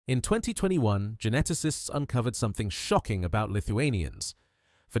In 2021, geneticists uncovered something shocking about Lithuanians.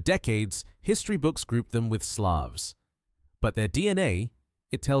 For decades, history books grouped them with Slavs. But their DNA,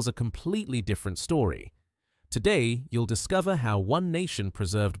 it tells a completely different story. Today, you'll discover how one nation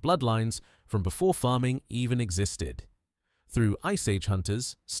preserved bloodlines from before farming even existed. Through Ice Age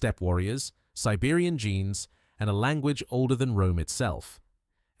hunters, steppe warriors, Siberian genes, and a language older than Rome itself.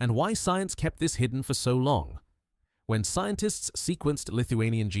 And why science kept this hidden for so long. When scientists sequenced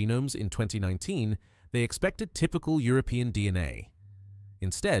Lithuanian genomes in 2019, they expected typical European DNA.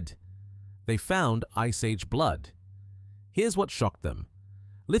 Instead, they found Ice Age blood. Here's what shocked them.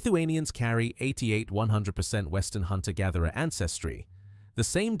 Lithuanians carry 88-100% Western hunter-gatherer ancestry, the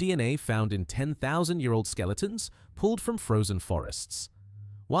same DNA found in 10,000-year-old skeletons pulled from frozen forests.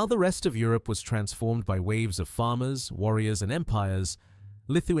 While the rest of Europe was transformed by waves of farmers, warriors, and empires,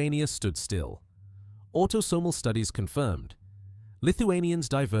 Lithuania stood still. Autosomal studies confirmed. Lithuanians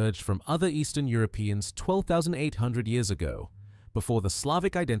diverged from other Eastern Europeans 12,800 years ago, before the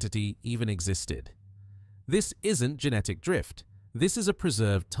Slavic identity even existed. This isn't genetic drift. This is a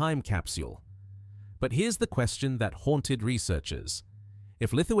preserved time capsule. But here's the question that haunted researchers.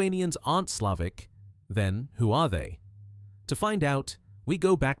 If Lithuanians aren't Slavic, then who are they? To find out, we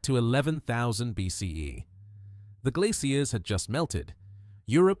go back to 11,000 BCE. The glaciers had just melted.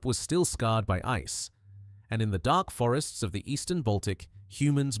 Europe was still scarred by ice. And in the dark forests of the eastern Baltic,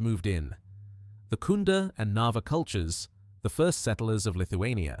 humans moved in. The Kunda and Narva cultures, the first settlers of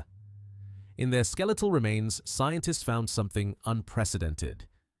Lithuania. In their skeletal remains, scientists found something unprecedented.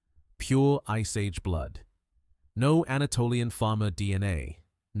 Pure Ice Age blood. No Anatolian farmer DNA.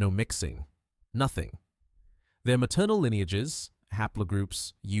 No mixing. Nothing. Their maternal lineages,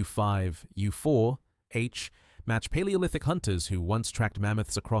 haplogroups U5, U4, H, match Paleolithic hunters who once tracked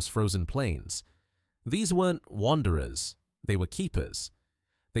mammoths across frozen plains. These weren't wanderers, they were keepers.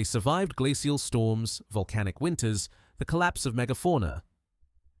 They survived glacial storms, volcanic winters, the collapse of megafauna,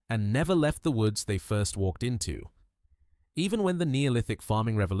 and never left the woods they first walked into. Even when the Neolithic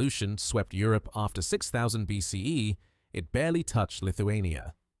farming revolution swept Europe after 6000 BCE, it barely touched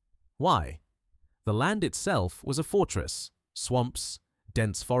Lithuania. Why? The land itself was a fortress. Swamps,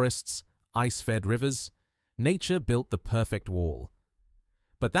 dense forests, ice-fed rivers. Nature built the perfect wall.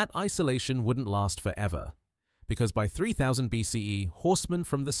 But that isolation wouldn't last forever, because by 3000 BCE, horsemen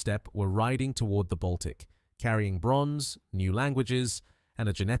from the steppe were riding toward the Baltic, carrying bronze, new languages, and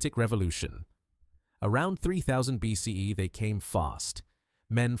a genetic revolution. Around 3000 BCE, they came fast.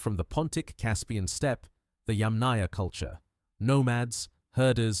 Men from the Pontic Caspian steppe, the Yamnaya culture, nomads,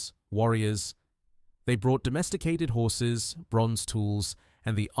 herders, warriors. They brought domesticated horses, bronze tools,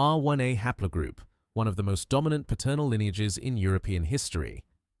 and the R1a haplogroup, one of the most dominant paternal lineages in European history.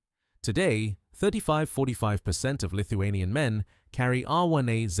 Today, 35–45% of Lithuanian men carry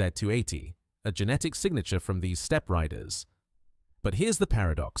R1a Z280, a genetic signature from these steppe riders. But here's the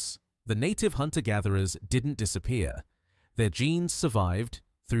paradox. The native hunter-gatherers didn't disappear. Their genes survived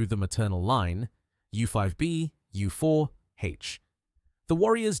through the maternal line, U5b, U4, H. The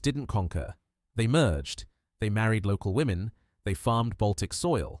warriors didn't conquer. They merged. They married local women. They farmed Baltic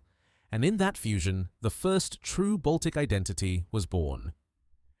soil. And in that fusion, the first true Baltic identity was born.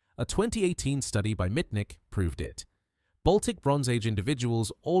 A 2018 study by Mitnick proved it. Baltic Bronze Age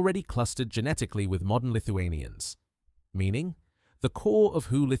individuals already clustered genetically with modern Lithuanians. Meaning, the core of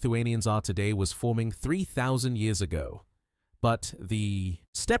who Lithuanians are today was forming 3,000 years ago. But the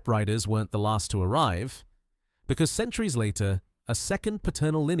steppe riders weren't the last to arrive, because centuries later, a second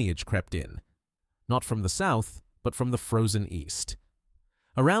paternal lineage crept in. Not from the south, but from the frozen east.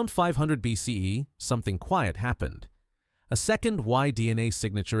 Around 500 BCE, something quiet happened. A second Y DNA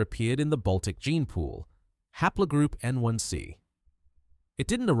signature appeared in the Baltic gene pool, haplogroup N1C. It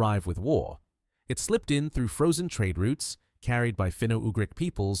didn't arrive with war. It slipped in through frozen trade routes carried by Finno-Ugric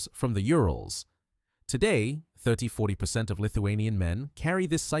peoples from the Urals. Today, 30–40% of Lithuanian men carry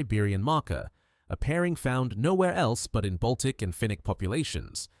this Siberian marker, a pairing found nowhere else but in Baltic and Finnic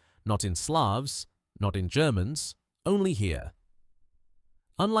populations, not in Slavs, not in Germans, only here.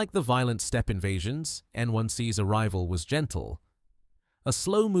 Unlike the violent steppe invasions, N1C's arrival was gentle. A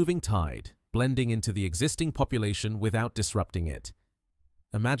slow-moving tide, blending into the existing population without disrupting it.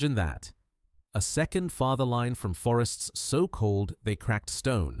 Imagine that. A second father line from forests so cold they cracked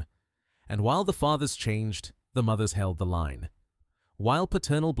stone. And while the fathers changed, the mothers held the line. While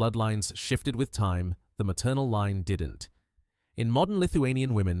paternal bloodlines shifted with time, the maternal line didn't. In modern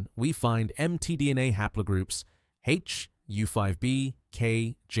Lithuanian women, we find mtDNA haplogroups H, U5b,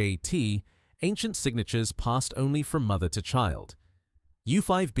 K, J, T, ancient signatures passed only from mother to child.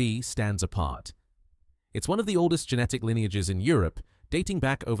 U5b stands apart. It's one of the oldest genetic lineages in Europe, dating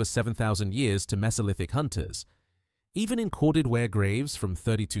back over 7,000 years to Mesolithic hunters. Even in corded ware graves from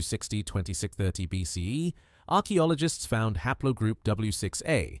 3260–2630 BCE, archaeologists found haplogroup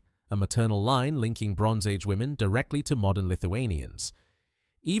W6A, a maternal line linking Bronze Age women directly to modern Lithuanians.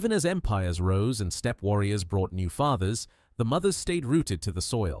 Even as empires rose and steppe warriors brought new fathers, the mothers stayed rooted to the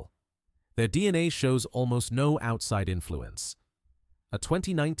soil. Their DNA shows almost no outside influence. A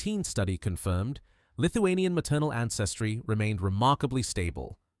 2019 study confirmed Lithuanian maternal ancestry remained remarkably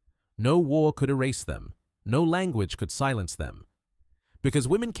stable. No war could erase them. No language could silence them. Because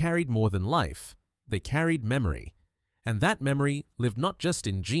women carried more than life, they carried memory. And that memory lived not just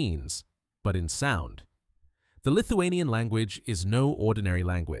in genes, but in sound. The Lithuanian language is no ordinary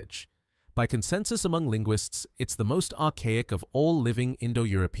language. By consensus among linguists, it's the most archaic of all living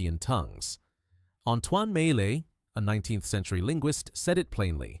Indo-European tongues. Antoine Meillet, a 19th century linguist, said it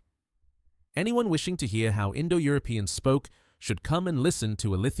plainly. Anyone wishing to hear how Indo-Europeans spoke should come and listen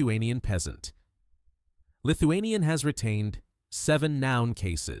to a Lithuanian peasant. Lithuanian has retained 7 noun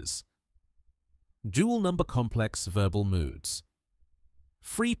cases. Dual number complex verbal moods.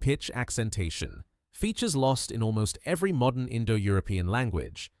 Free pitch accentation. Features lost in almost every modern Indo-European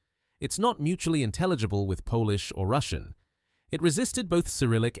language. It's not mutually intelligible with Polish or Russian. It resisted both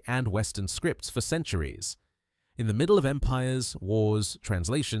Cyrillic and Western scripts for centuries. In the middle of empires, wars,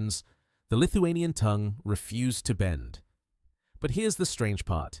 translations, the Lithuanian tongue refused to bend. But here's the strange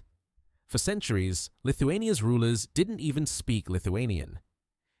part. For centuries, Lithuania's rulers didn't even speak Lithuanian.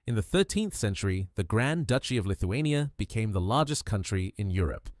 In the 13th century, the Grand Duchy of Lithuania became the largest country in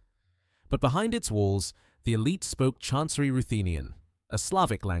Europe. But behind its walls, the elite spoke Chancery Ruthenian, a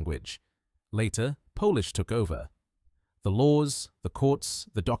Slavic language. Later, Polish took over. The laws, the courts,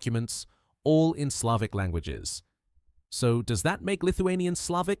 the documents, all in Slavic languages. So does that make Lithuanian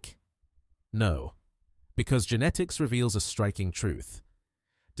Slavic? No, because genetics reveals a striking truth.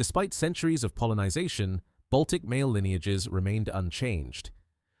 Despite centuries of pollinization, Baltic male lineages remained unchanged.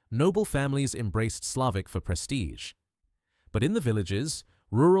 Noble families embraced Slavic for prestige. But in the villages,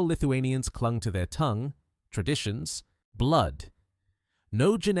 rural Lithuanians clung to their tongue, traditions, blood.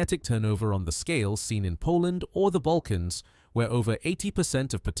 No genetic turnover on the scale seen in Poland or the Balkans, where over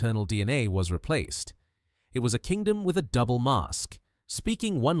 80% of paternal DNA was replaced. It was a kingdom with a double mask,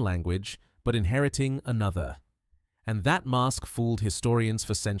 speaking one language, but inheriting another. And that mask fooled historians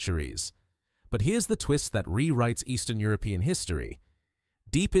for centuries. But here's the twist that rewrites Eastern European history.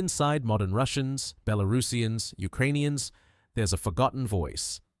 Deep inside modern Russians, Belarusians, Ukrainians, there's a forgotten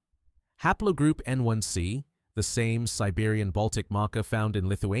voice. Haplogroup N1C, the same Siberian Baltic marker found in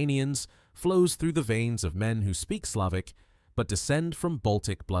Lithuanians, flows through the veins of men who speak Slavic but descend from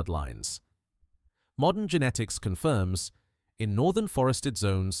Baltic bloodlines. Modern genetics confirms, in northern forested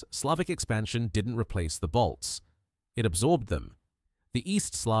zones, Slavic expansion didn't replace the Balts. It absorbed them. The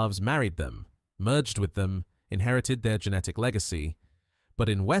East Slavs married them, merged with them, inherited their genetic legacy. But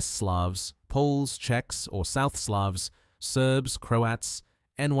in West Slavs, Poles, Czechs, or South Slavs, Serbs, Croats,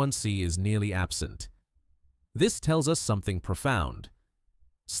 N1C is nearly absent. This tells us something profound.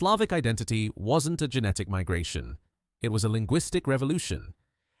 Slavic identity wasn't a genetic migration. It was a linguistic revolution.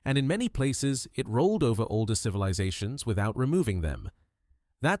 And in many places, it rolled over older civilizations without removing them.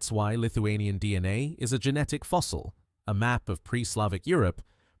 That's why Lithuanian DNA is a genetic fossil, a map of pre-Slavic Europe,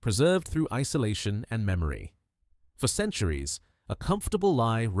 preserved through isolation and memory. For centuries, a comfortable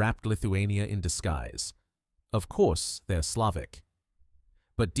lie wrapped Lithuania in disguise. Of course, they're Slavic.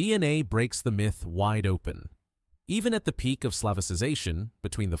 But DNA breaks the myth wide open. Even at the peak of Slavicization,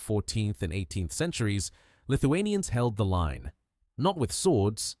 between the 14th and 18th centuries, Lithuanians held the line. Not with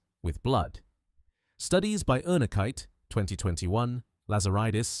swords, with blood. Studies by Unauthorized, 2021,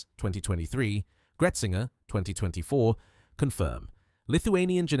 Lazaridis, 2023, Gretzinger, 2024, confirm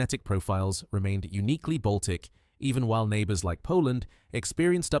Lithuanian genetic profiles remained uniquely Baltic even while neighbors like Poland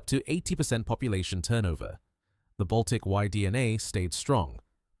experienced up to 80% population turnover. The Baltic Y-DNA stayed strong.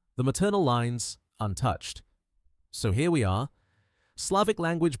 The maternal lines, untouched. So here we are. Slavic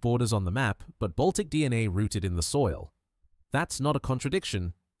language borders on the map, but Baltic DNA rooted in the soil. That's not a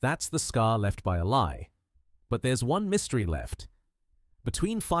contradiction. That's the scar left by a lie. But there's one mystery left.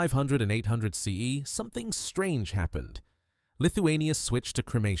 Between 500 and 800 CE, something strange happened. Lithuania switched to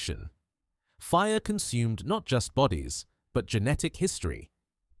cremation. Fire consumed not just bodies, but genetic history.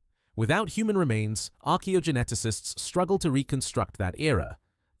 Without human remains, archaeogeneticists struggle to reconstruct that era,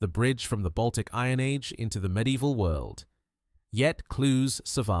 the bridge from the Baltic Iron Age into the medieval world. Yet clues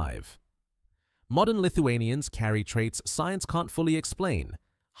survive. Modern Lithuanians carry traits science can't fully explain: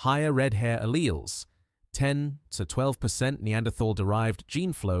 higher red hair alleles, 10 to 12% Neanderthal-derived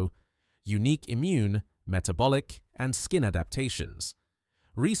gene flow, unique immune, metabolic, and skin adaptations.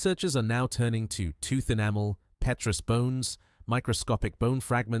 researchers are now turning to tooth enamel, petrous bones, microscopic bone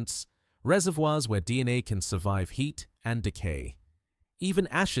fragments, reservoirs where DNA can survive heat and decay. Even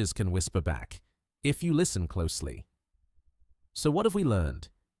ashes can whisper back, if you listen closely. So what have we learned?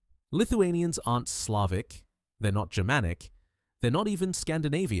 Lithuanians aren't Slavic, they're not Germanic, they're not even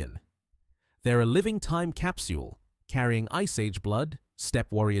Scandinavian. They're a living time capsule, carrying Ice Age blood,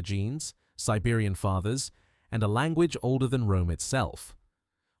 steppe warrior genes, Siberian fathers, and a language older than Rome itself.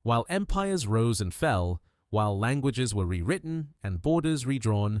 While empires rose and fell, while languages were rewritten and borders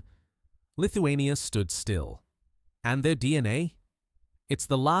redrawn, Lithuania stood still. And their DNA? It's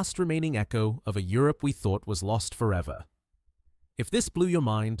the last remaining echo of a Europe we thought was lost forever. If this blew your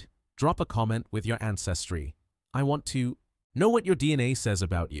mind, drop a comment with your ancestry. I want to know what your DNA says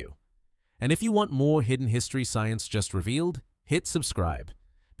about you. And if you want more hidden history science just revealed, hit subscribe.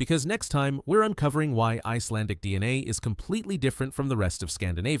 Because next time, we're uncovering why Icelandic DNA is completely different from the rest of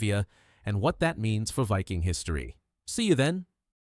Scandinavia and what that means for Viking history. See you then!